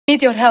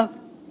Need your help.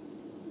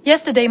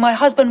 Yesterday, my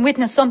husband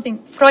witnessed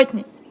something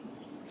frightening.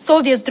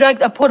 Soldiers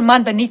dragged a poor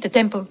man beneath the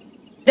temple.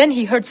 Then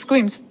he heard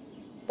screams.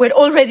 We're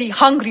already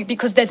hungry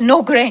because there's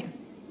no grain.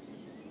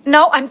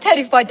 Now I'm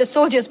terrified the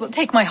soldiers will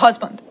take my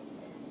husband.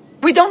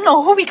 We don't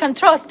know who we can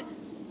trust.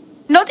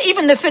 Not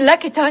even the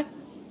Phylakitai.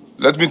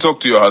 Let me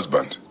talk to your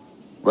husband.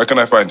 Where can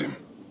I find him?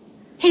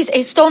 He's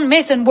a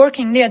stonemason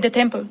working near the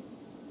temple.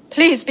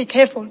 Please be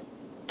careful.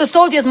 The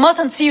soldiers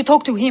mustn't see you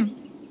talk to him.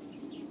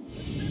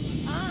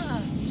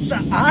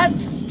 Saad?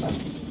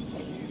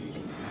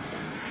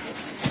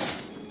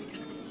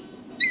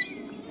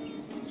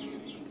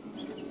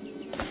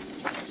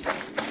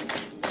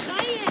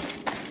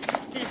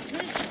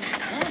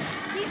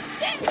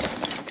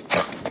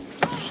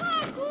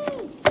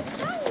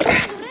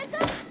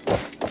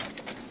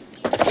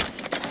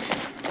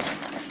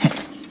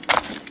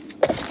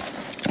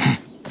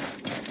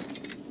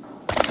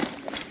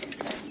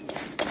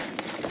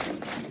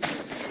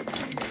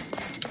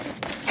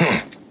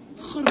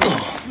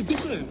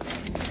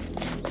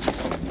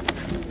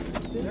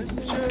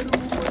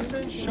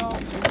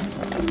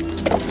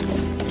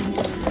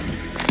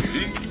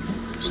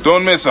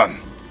 Stonemason,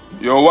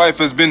 your wife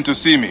has been to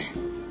see me.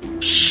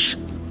 Shh!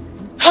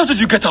 How did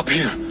you get up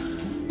here?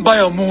 By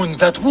a moon,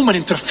 that woman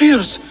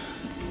interferes.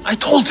 I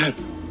told her.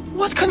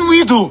 What can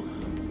we do?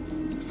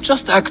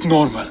 Just act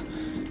normal.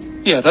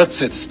 Yeah,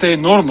 that's it. Stay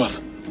normal.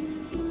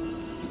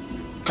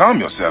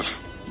 Calm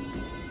yourself.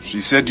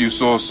 She said you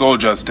saw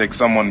soldiers take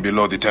someone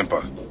below the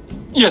temple.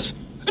 Yes.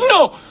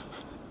 No!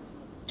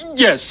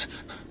 Yes.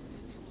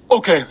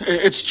 Okay,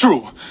 it's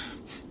true.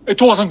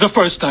 It wasn't the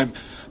first time.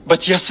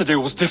 But yesterday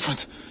was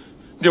different.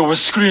 There were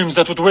screams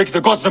that would wake the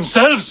gods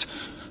themselves.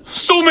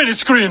 So many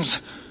screams.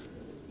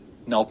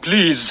 Now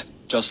please,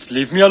 just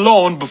leave me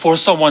alone before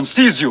someone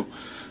sees you.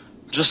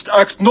 Just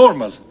act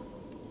normal.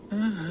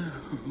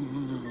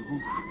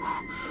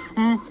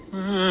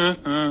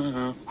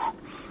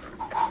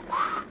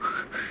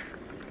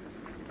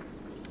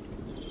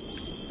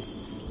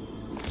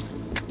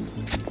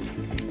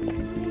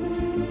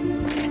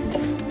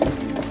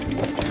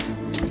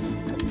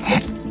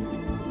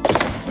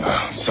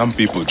 Some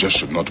people just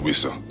should not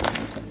whistle.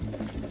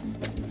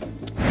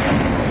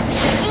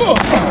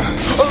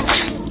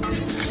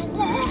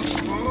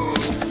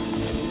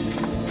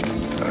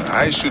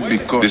 I should be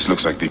caught. This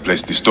looks like the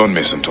place the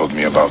stonemason told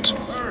me about.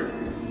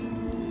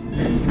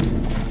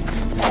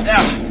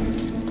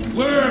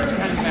 Words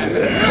can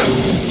matter.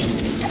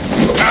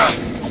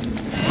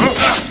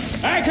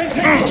 I can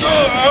take it.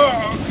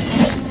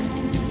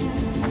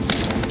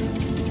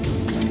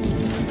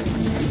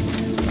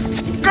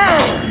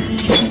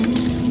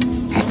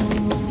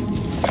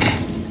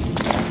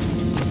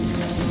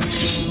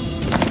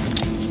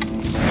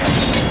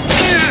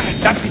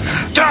 That's it.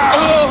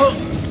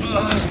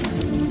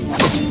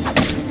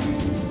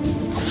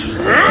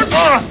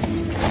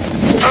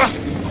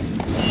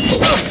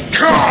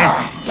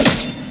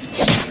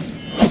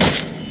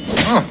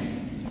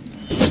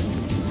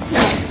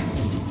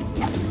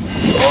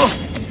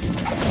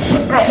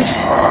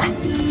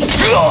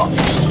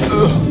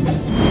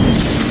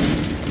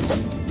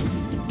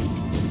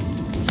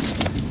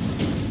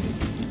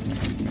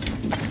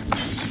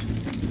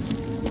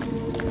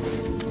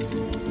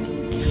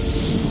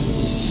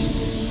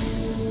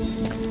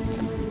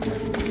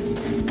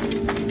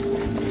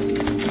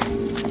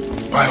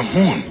 By a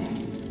moon.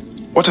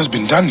 What has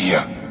been done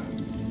here?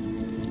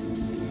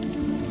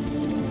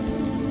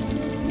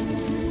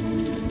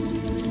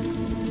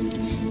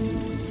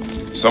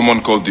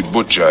 Someone called the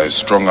Butcher is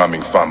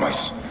strong-arming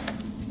farmers.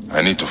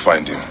 I need to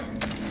find him.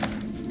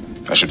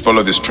 I should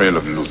follow this trail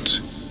of loot.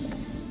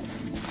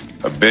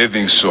 A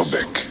bathing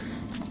Sobek.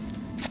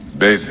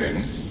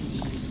 Bathing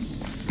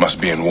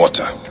must be in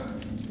water.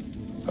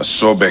 A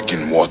Sobek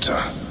in water.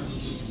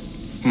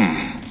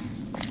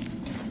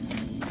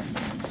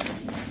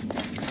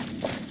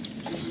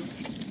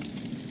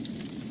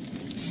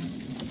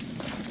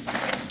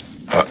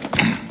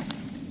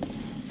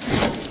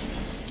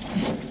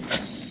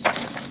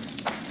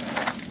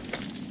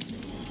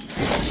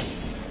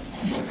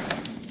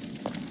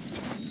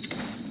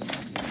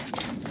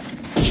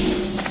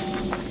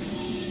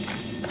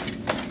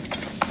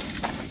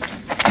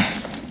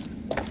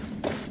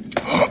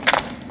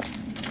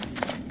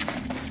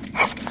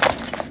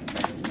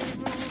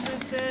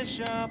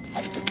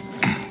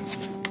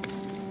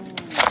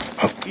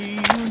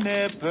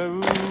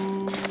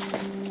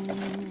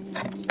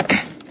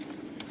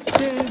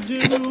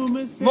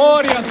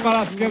 Morias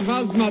para as que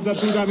vazma da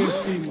tua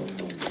destino.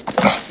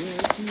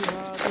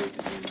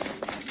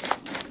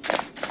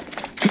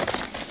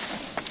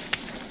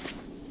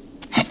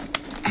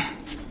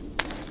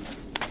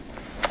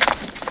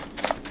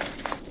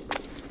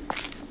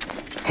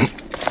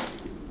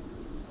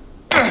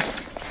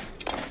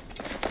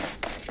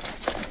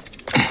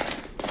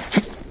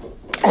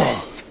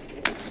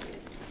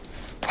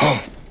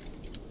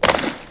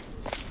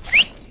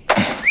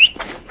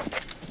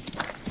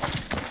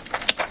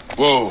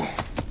 Whoa.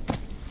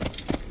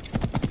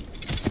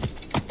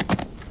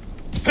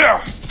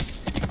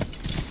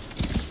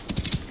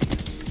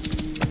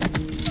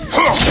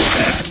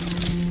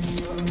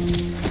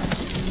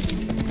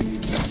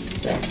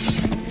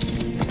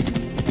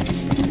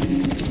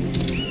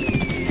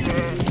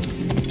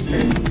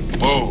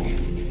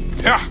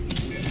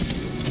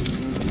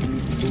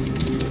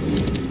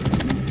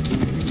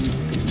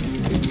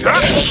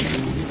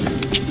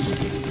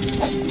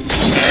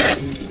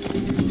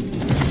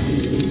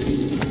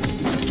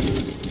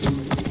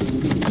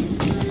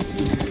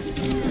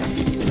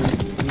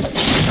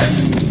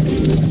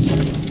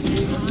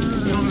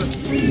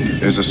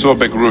 There's a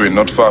Sobek ruin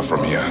not far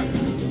from here.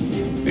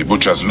 The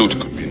butcher's loot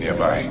could be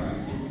nearby.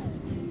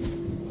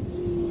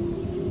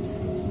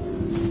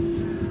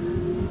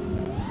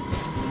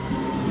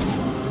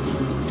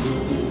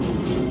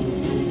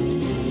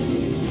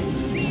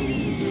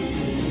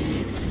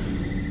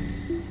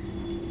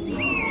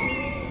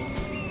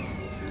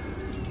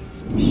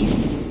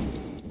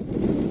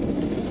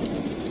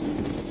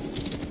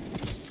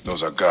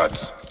 Those are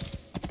guards.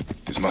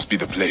 This must be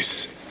the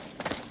place.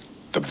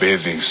 The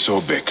bathing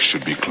Sobek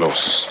should be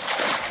close.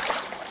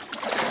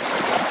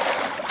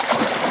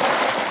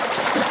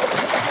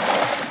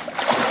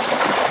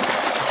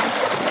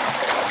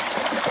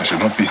 I should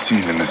not be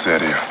seen in this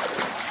area.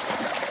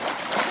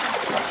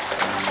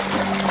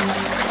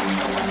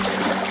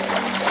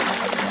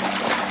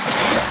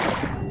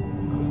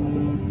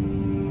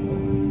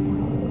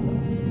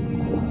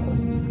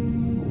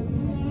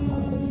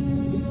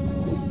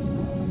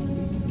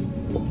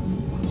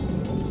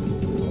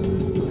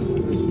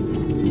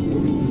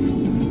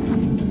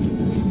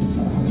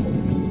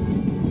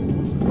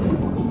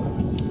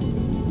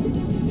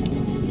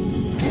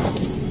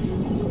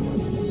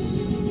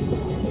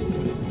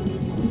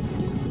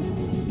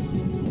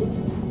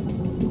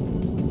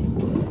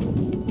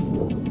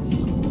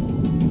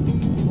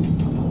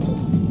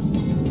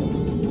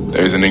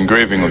 There is an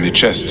engraving on the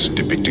chest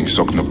depicting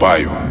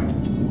Soknobayo.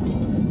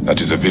 That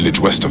is a village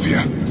west of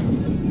here.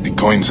 The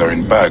coins are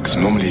in bags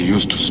normally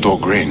used to store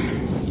grain.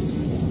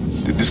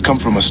 Did this come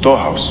from a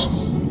storehouse?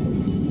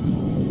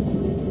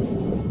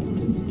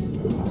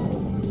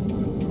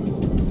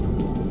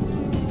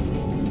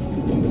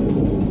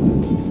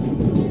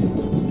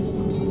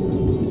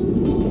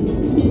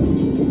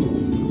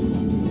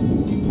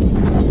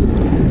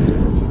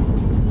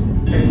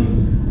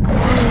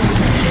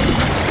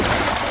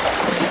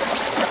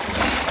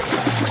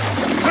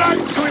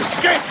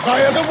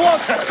 Via the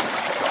water!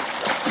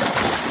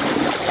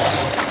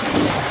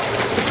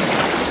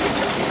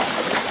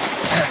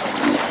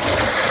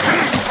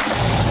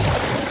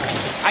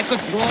 I could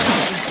throw it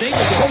out and save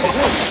it from the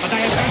wood, but I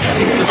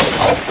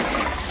have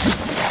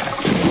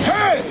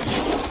Hey!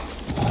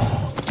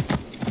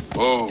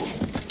 Whoa.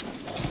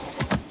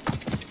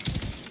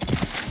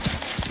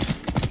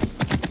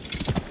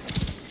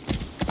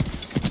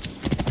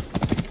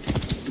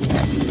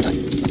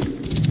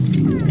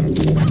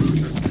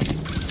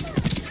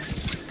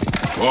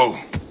 Whoa.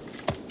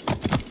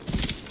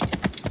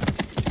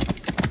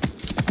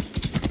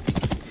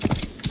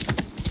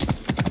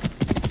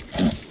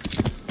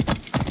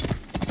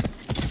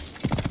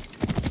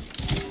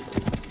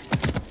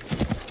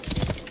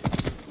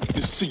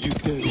 You see you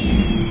dead.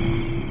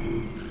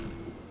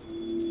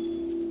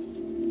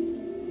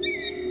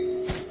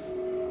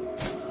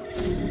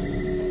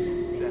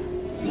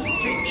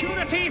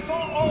 security for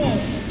all!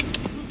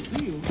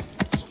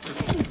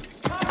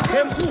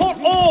 For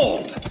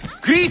all!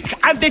 Greek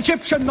and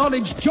Egyptian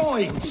knowledge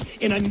joins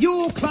in a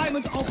new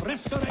climate of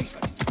restoration.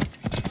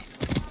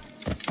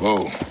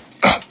 Whoa.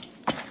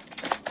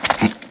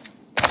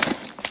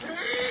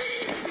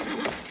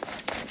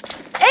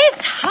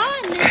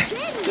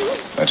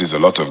 That is a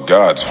lot of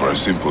guards for a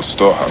simple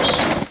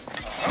storehouse.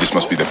 This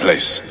must be the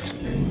place.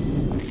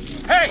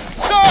 Hey,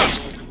 stop!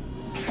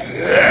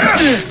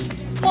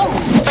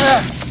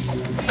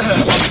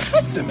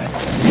 What's the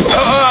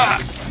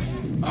matter?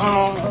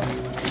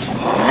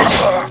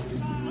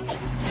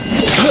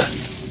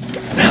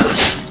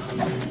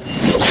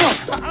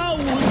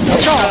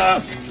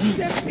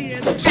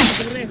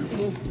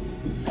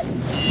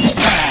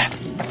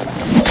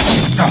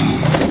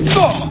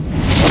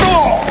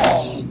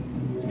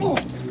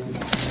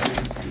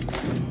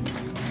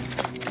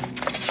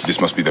 This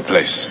must be the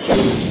place.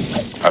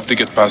 I have to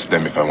get past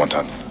them if I want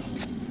out.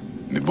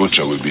 The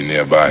butcher will be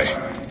nearby.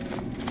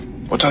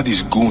 What are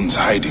these goons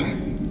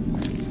hiding?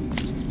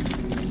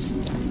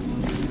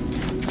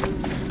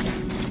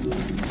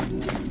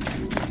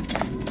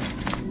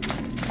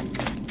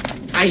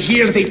 I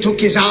hear they took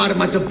his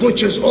arm at the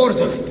butcher's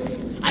order.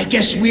 I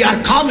guess we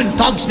are common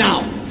thugs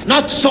now,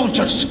 not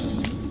soldiers.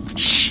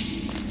 Shh!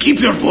 Keep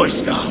your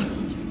voice down.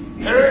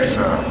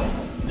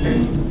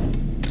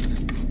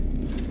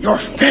 You're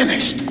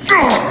finished.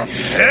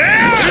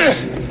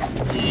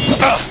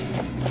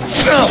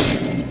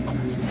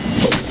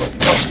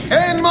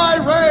 In my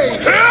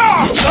rage!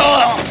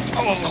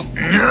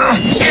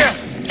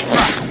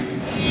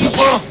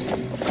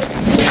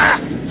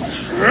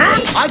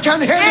 I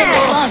can hear you,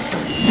 master!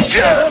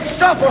 You'll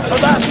suffer for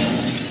that!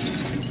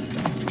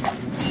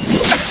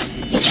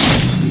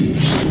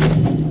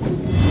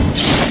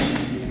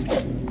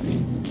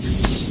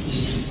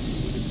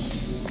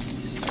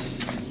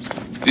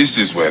 This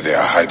is where they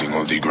are hiding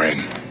all the grain.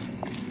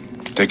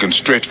 Taken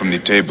straight from the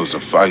tables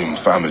of Fayum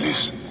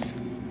families.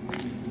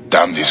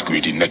 Damn this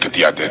greedy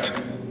Nekatiadet.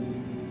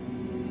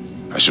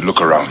 I should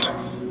look around.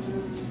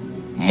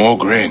 More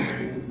grain.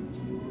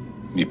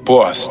 The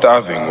poor are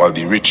starving while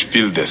the rich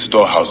fill their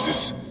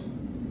storehouses.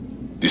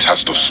 This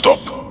has to stop.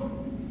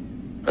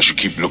 I should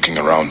keep looking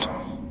around.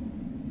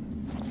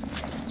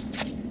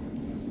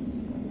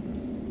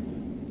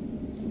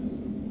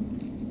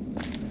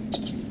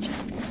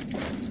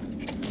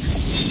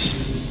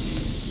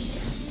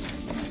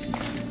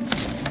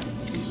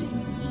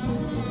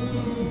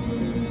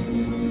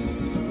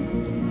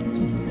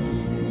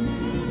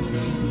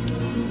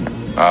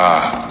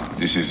 Ah,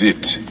 this is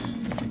it.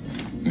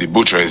 The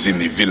butcher is in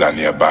the villa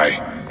nearby.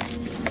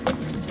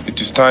 It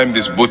is time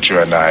this butcher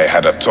and I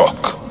had a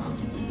talk.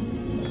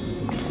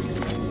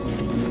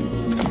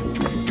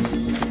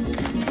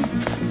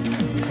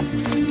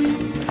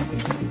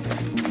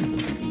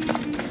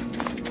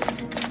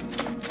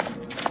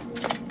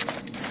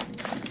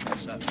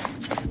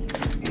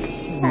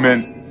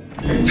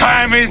 Men,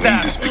 time is Wind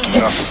up. is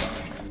picking up.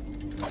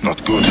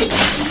 Not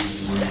good.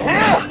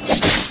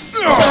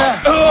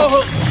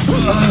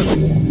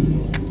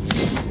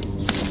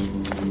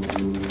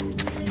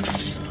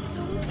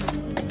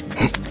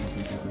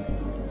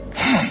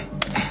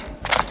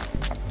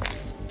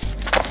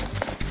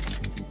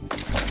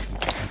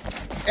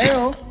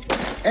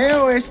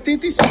 Eo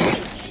estitis.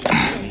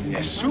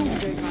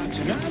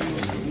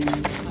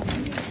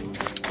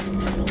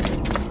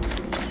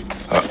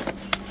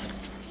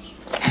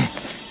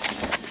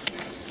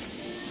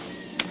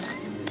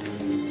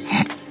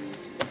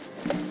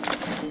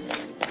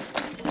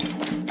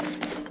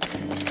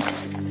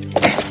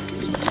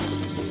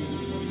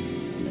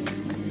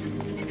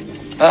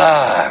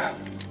 Ah,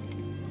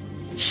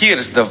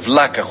 here's the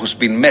Vlaka who's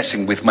been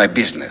messing with my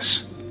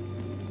business.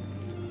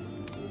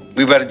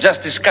 We were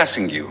just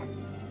discussing you.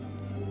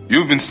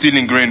 You've been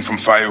stealing grain from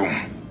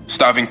Fayum,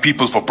 starving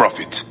people for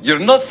profit. You're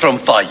not from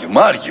Fayum,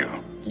 are you?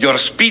 Your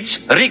speech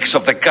reeks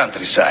of the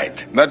countryside.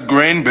 That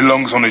grain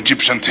belongs on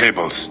Egyptian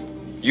tables.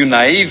 You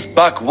naive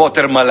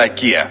backwater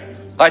Malakia.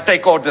 I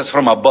take orders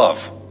from above.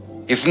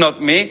 If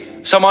not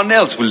me, someone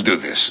else will do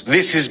this.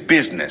 This is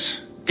business.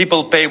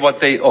 People pay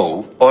what they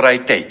owe, or I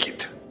take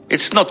it.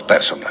 It's not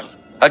personal.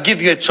 I give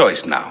you a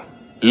choice now.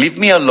 Leave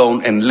me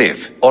alone and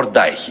live, or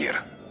die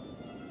here.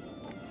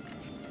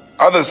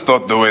 Others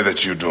thought the way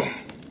that you do.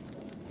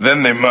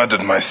 Then they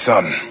murdered my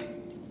son.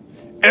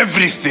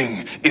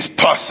 Everything is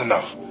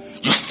personal.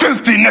 You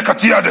filthy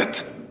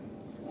Nekatiadet!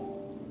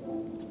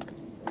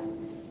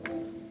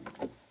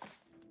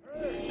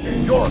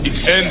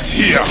 It ends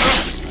here.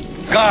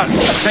 Guard,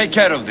 take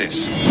care of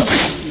this.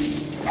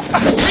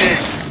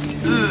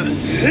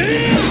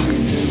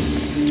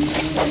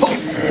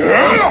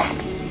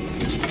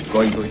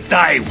 Going to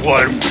die,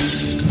 worm.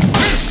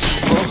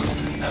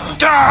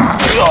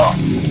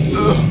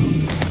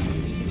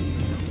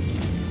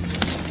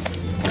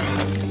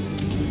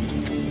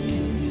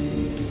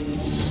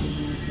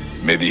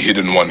 May the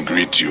Hidden One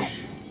greet you.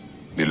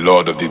 The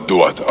Lord of the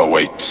Duat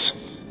awaits.